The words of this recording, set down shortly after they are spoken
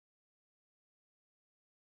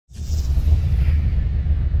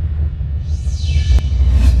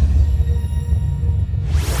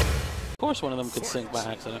course one of them could sink by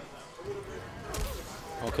accident.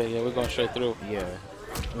 Okay, yeah, we're going straight through. Yeah.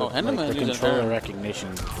 Oh, Enderman like the using controller Erron.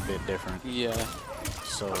 recognition is a bit different. Yeah.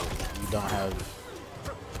 So you don't have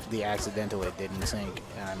the accidental it didn't sink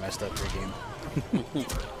and I messed up your game.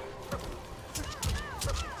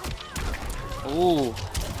 Ooh.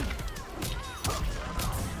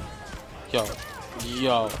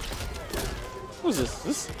 Yo. Who's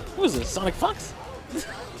this? Who is this? Sonic Fox?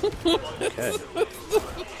 Okay.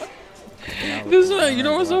 This man, you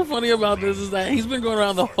know what's so funny about this is that he's been going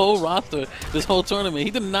around the whole roster this whole tournament.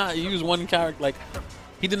 He did not use one character. Like,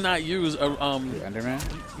 he did not use a Enderman?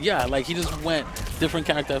 Yeah, like he just went different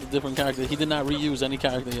character after different character. He did not reuse any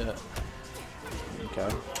character yet.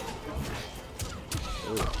 Okay.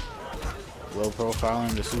 Ooh. Low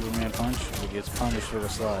profiling the Superman punch. He gets punished for the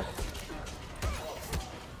slide.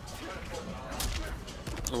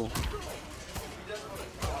 Ooh.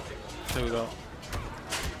 Here we go.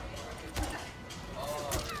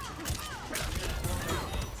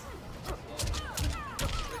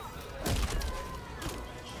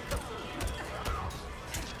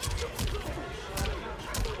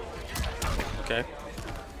 Okay.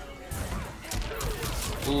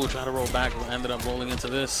 Ooh, try to roll back, but ended up rolling into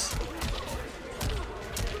this.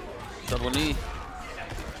 Double knee.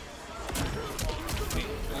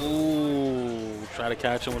 Ooh, try to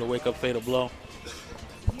catch him with a wake-up fatal blow.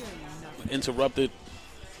 Interrupted.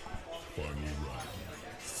 Final round.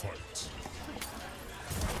 Fight.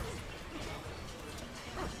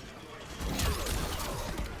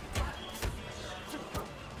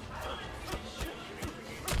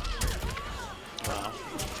 Wow.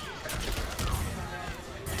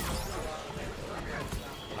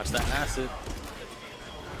 Watch that acid.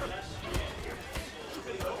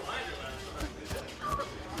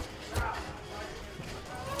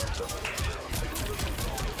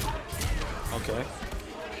 Okay.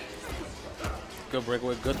 Good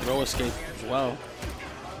breakaway, good throw escape as well.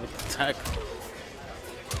 With the tech.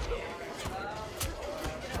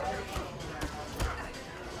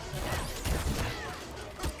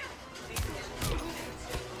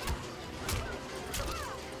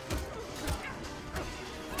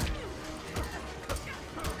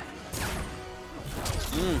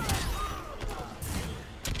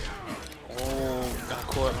 Oh, got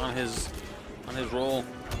caught on his roll.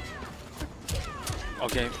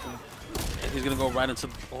 Okay, he's gonna go right into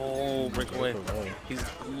breakaway. He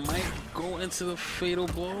might go into the fatal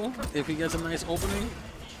blow if he gets a nice opening.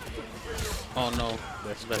 Oh no,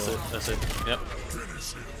 that's it. Yep.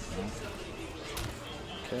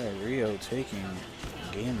 Okay, Rio taking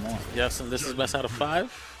game 1. Yes, and this is best out of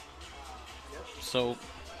 5. So,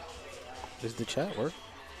 Does the chat work?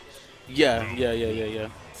 yeah.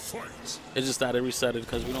 Fight. It's just that it reset it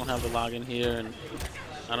because we don't have the login here, and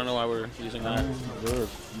I don't know why we're using that.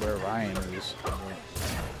 Where Ryan is.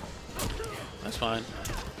 That's fine,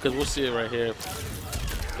 because we'll see it right here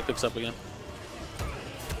if it picks up again.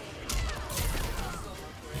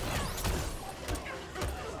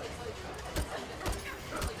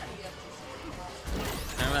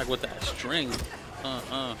 And back with that string.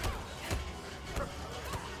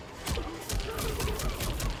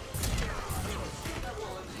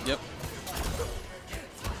 Yep.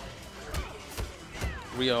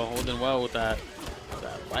 Rio holding well with that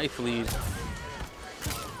life lead.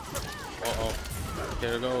 Uh-oh.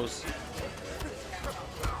 Here it goes.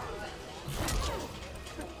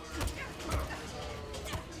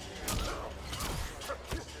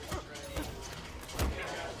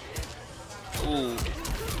 Ooh.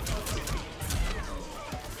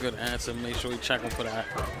 Good answer. Make sure we check him for that.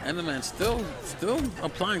 Enderman still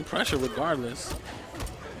applying pressure regardless.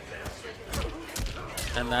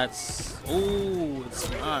 And that's, ooh, it's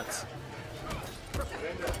not.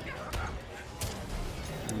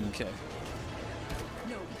 Okay.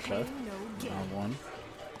 Okay. Round 1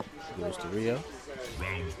 goes to Rio.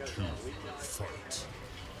 Round 2. Fight.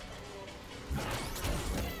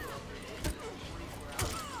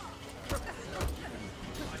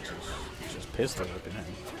 Just pistol whipping him.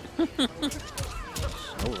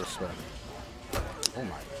 No respect. Oh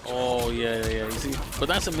my. Oh yeah. You see, but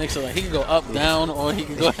that's a mix of like he can go up, down, or he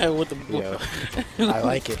can go ahead with the. Yeah. I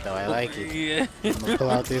like it though. I like it. Yeah. I'm gonna pull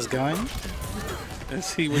out this gun. And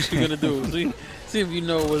see what you're gonna do. See if you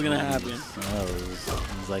know what's gonna happen. Oh,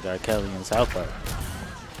 it's like R. Kelly in South Park.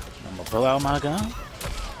 I'm gonna pull out my gun.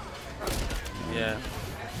 Yeah.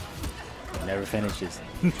 It never finishes.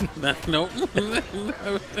 Nope. Is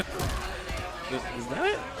that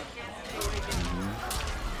it?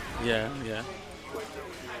 Mm-hmm. Yeah.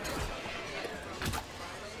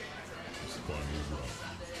 Final round.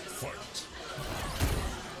 Fight.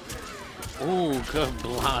 Ooh, Good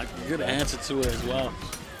block. Good answer to it as well.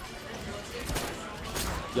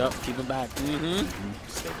 Yup, keep him back.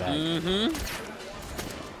 Stay back.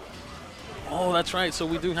 Oh, that's right. So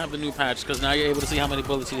we do have the new patch because now you're able to see how many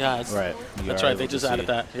bullets he has. Right. That's right. They just added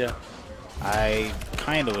that. Yeah. I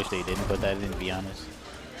kind of wish they didn't put that in, to be honest.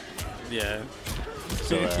 Yeah.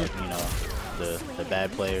 So that, you know, the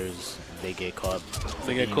bad players, they get caught.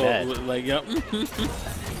 They get caught bad. with, like, yep. You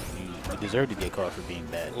deserve to get caught for being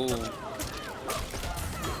bad. Ooh.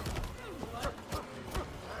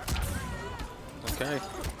 Okay.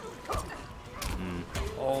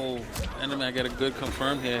 Oh, Enderman got a good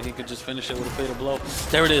confirm here. He could just finish it with a fatal blow.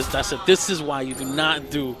 There it is. That's it. This is why you do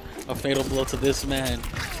not do a fatal blow to this man,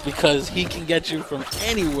 because he can get you from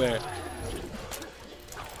anywhere.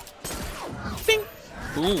 Bing.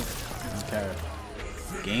 Boom. Okay.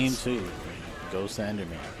 Game 2 goes to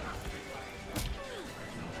Enderman.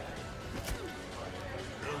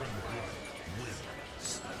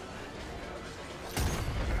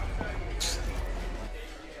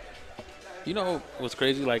 You know what's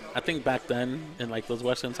crazy? Like, I think back then, in like those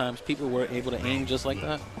Western times, people were able to aim just like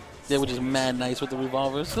that. They were just mad nice with the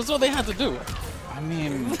revolvers. That's all they had to do. I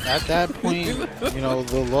mean, at that point, you know,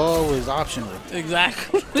 the law was optional.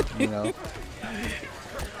 Exactly. You know.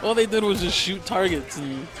 All they did was just shoot targets.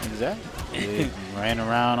 And Exactly. They ran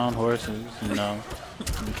around on horses, you know,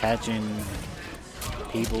 catching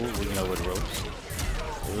people, you know, with ropes.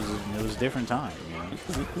 It was a different time, you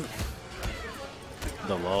know.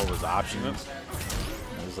 The law was optional.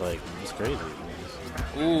 It was like, it was crazy.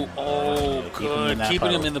 ooh, oh, Yeah, good.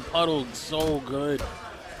 Keeping him in the puddle, so good.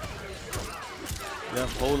 Yep,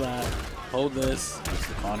 hold that. Hold this. It's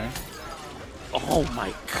the corner. Oh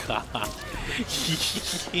my god.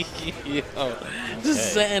 Yo,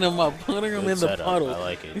 just setting him up, putting him Good in the setup. puddle. I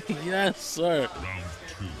like it. Yes, sir. Round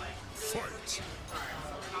 2, fight.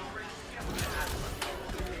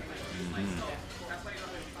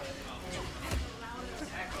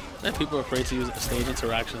 And people are afraid to use stage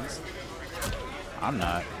interactions. I'm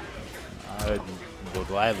not. I would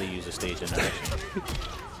gladly use a stage interaction.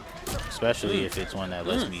 Especially if it's one that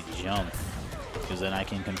lets me jump. Because then I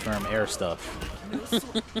can confirm air stuff.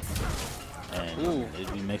 And Ooh.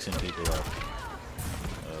 it'd be mixing people up.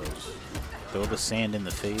 Throw the sand in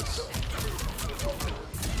the face.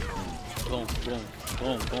 Boom, boom,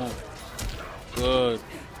 boom, boom. Good.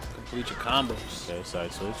 Complete your combos. Okay,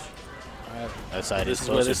 side switch. Alright. That side This is is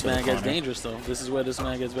where closer this to the man gets corner. dangerous, though. This is where this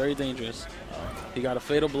man gets very dangerous. He got a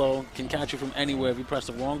fatal blow, can catch you from anywhere if you press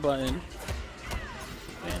the wrong button.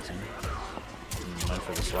 Dancing. Went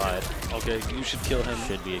for the slide. Okay, you should kill him.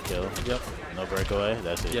 Should be a kill. Yep. No breakaway.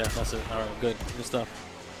 That's it. Yeah, that's it. All right, good. Good stuff.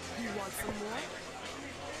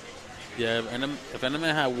 Yeah, if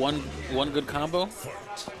Enderman had one good combo,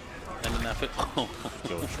 and then that fit. Oh,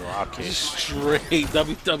 Yo, drop kick. straight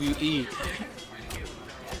WWE.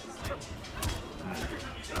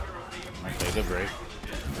 Okay, good break.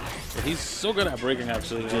 He's so good at breaking,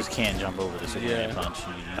 actually. You just can't jump over the Superman punch.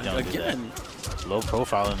 You don't Again. do that. Low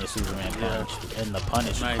profile in the Superman punch. And the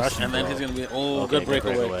punish. Nice. Crushing And then blow. he's going to be, Okay, good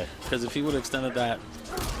breakaway. Because if he would have extended that,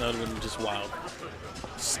 that would have been just wild.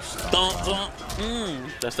 Stomp, stomp.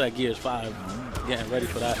 That's that Gears 5. Getting ready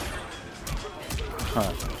for that.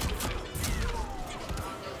 Huh.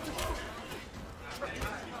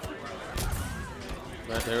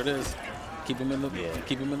 Right there it is. Keep him in the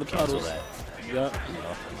Cancel puddles. that. Yep.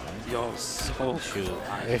 Yo, so Shoot.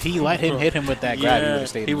 If he let him hit him with that grab, he would have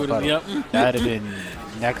stayed in the puddle. Yep. That would have been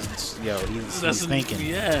next. Yo, he's thinking.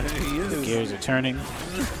 Yeah, he is. The gears are turning.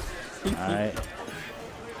 All right.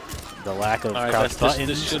 The lack of All right, crouch buttons.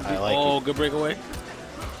 this should be. I like it. Good breakaway.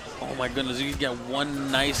 Oh my goodness, you can get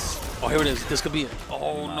one nice. Oh, here it is. This could be it.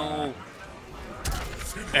 Oh no.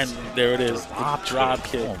 And there it is. The drop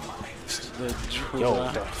kick. Oh, The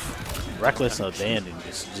yo, drop. reckless abandon.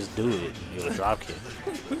 Just do it. Yo, drop kick.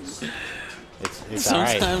 It's all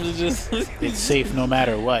right. Sometimes it just. It's safe no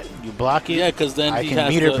matter what. You block it. Yeah, because then I he can has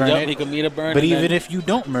meter to. burn Yep, it. he can meter burn. But and even then if you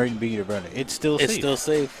don't meter burn it, it's still it's safe. still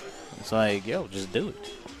safe. It's like, yo, just do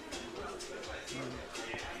it.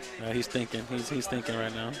 He's thinking. He's thinking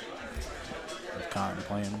right now.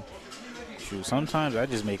 Contemplating. Shoot, sometimes I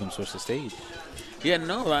just make him switch the stage. Yeah,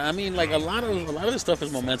 no, I mean, like a lot of this stuff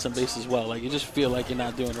is momentum based as well. Like you just feel like you're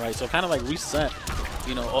not doing right, so kind of like reset.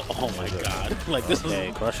 You know, oh my god, like this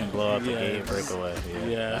Okay, crushing blow out the Yeah. gate, breakaway.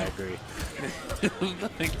 Yeah. I agree.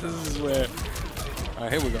 like this is where. All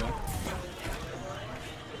right, here we go.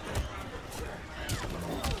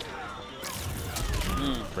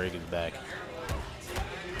 Break is back.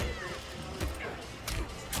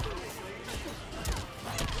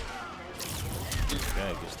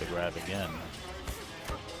 Okay, gets the grab again.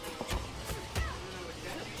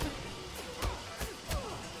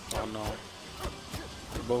 no.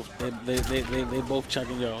 They both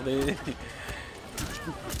checking, yo. They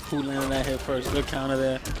who landed that hit first? Good counter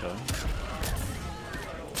there. Okay.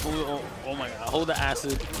 Oh my God! Hold the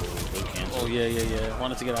acid. Oh yeah.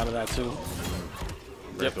 Wanted to get out of that too.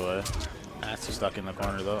 Break away. Acid Stuck in the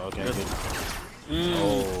corner though. Okay, good.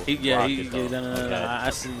 Oh, no. I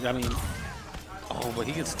see. I mean, oh, but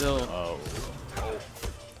he can still. Oh.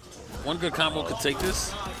 One good combo could take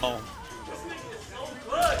this. Oh.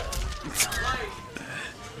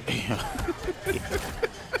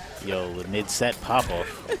 Yo, the mid-set pop-off.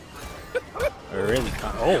 Really?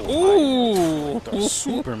 Oh, the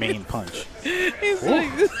Superman punch. He's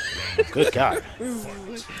like, good God.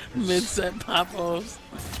 Mid-set pop-offs.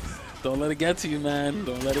 Don't let it get to you, man.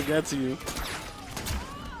 Don't let it get to you.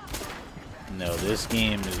 No, this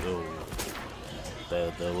game is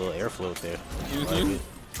the little air float there. Like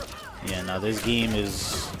yeah, now this game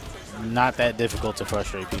is not that difficult to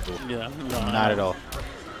frustrate people. Yeah, not at all.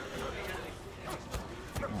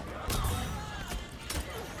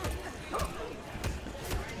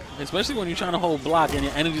 Especially when you're trying to hold block and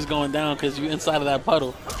your energy's going down because you're inside of that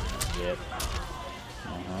puddle. Yep.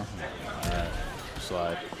 All right.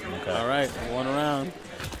 Slide. Okay. All right. One round.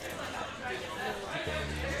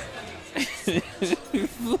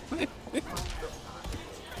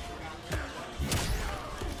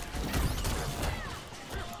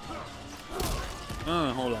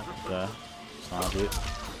 Hold on. Okay. Sounds good.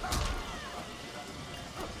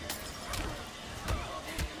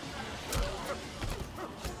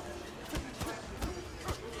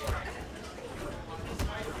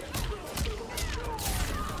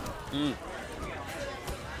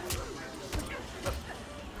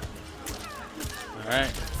 All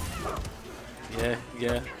right.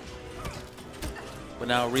 Yeah. But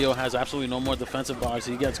now Rio has absolutely no more defensive bars.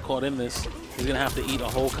 He gets caught in this. He's going to have to eat a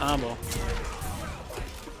whole combo.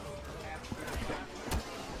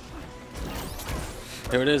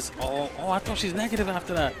 There it is. Oh, I thought she's negative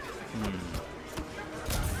after that.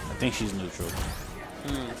 I think she's neutral.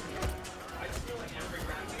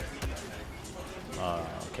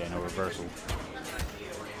 Okay, no reversal.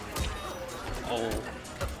 Oh.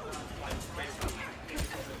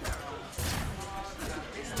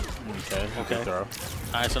 Okay. Throw. All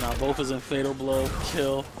right, so now both is in fatal blow,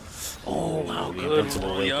 kill. Oh, wow, The good.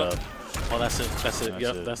 invincible wake up. Oh, that's it.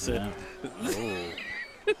 Yep, that's it. Ooh.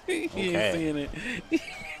 He ain't seeing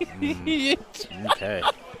it. Okay.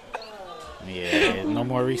 Yeah, no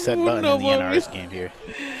more reset button in the NRS game here.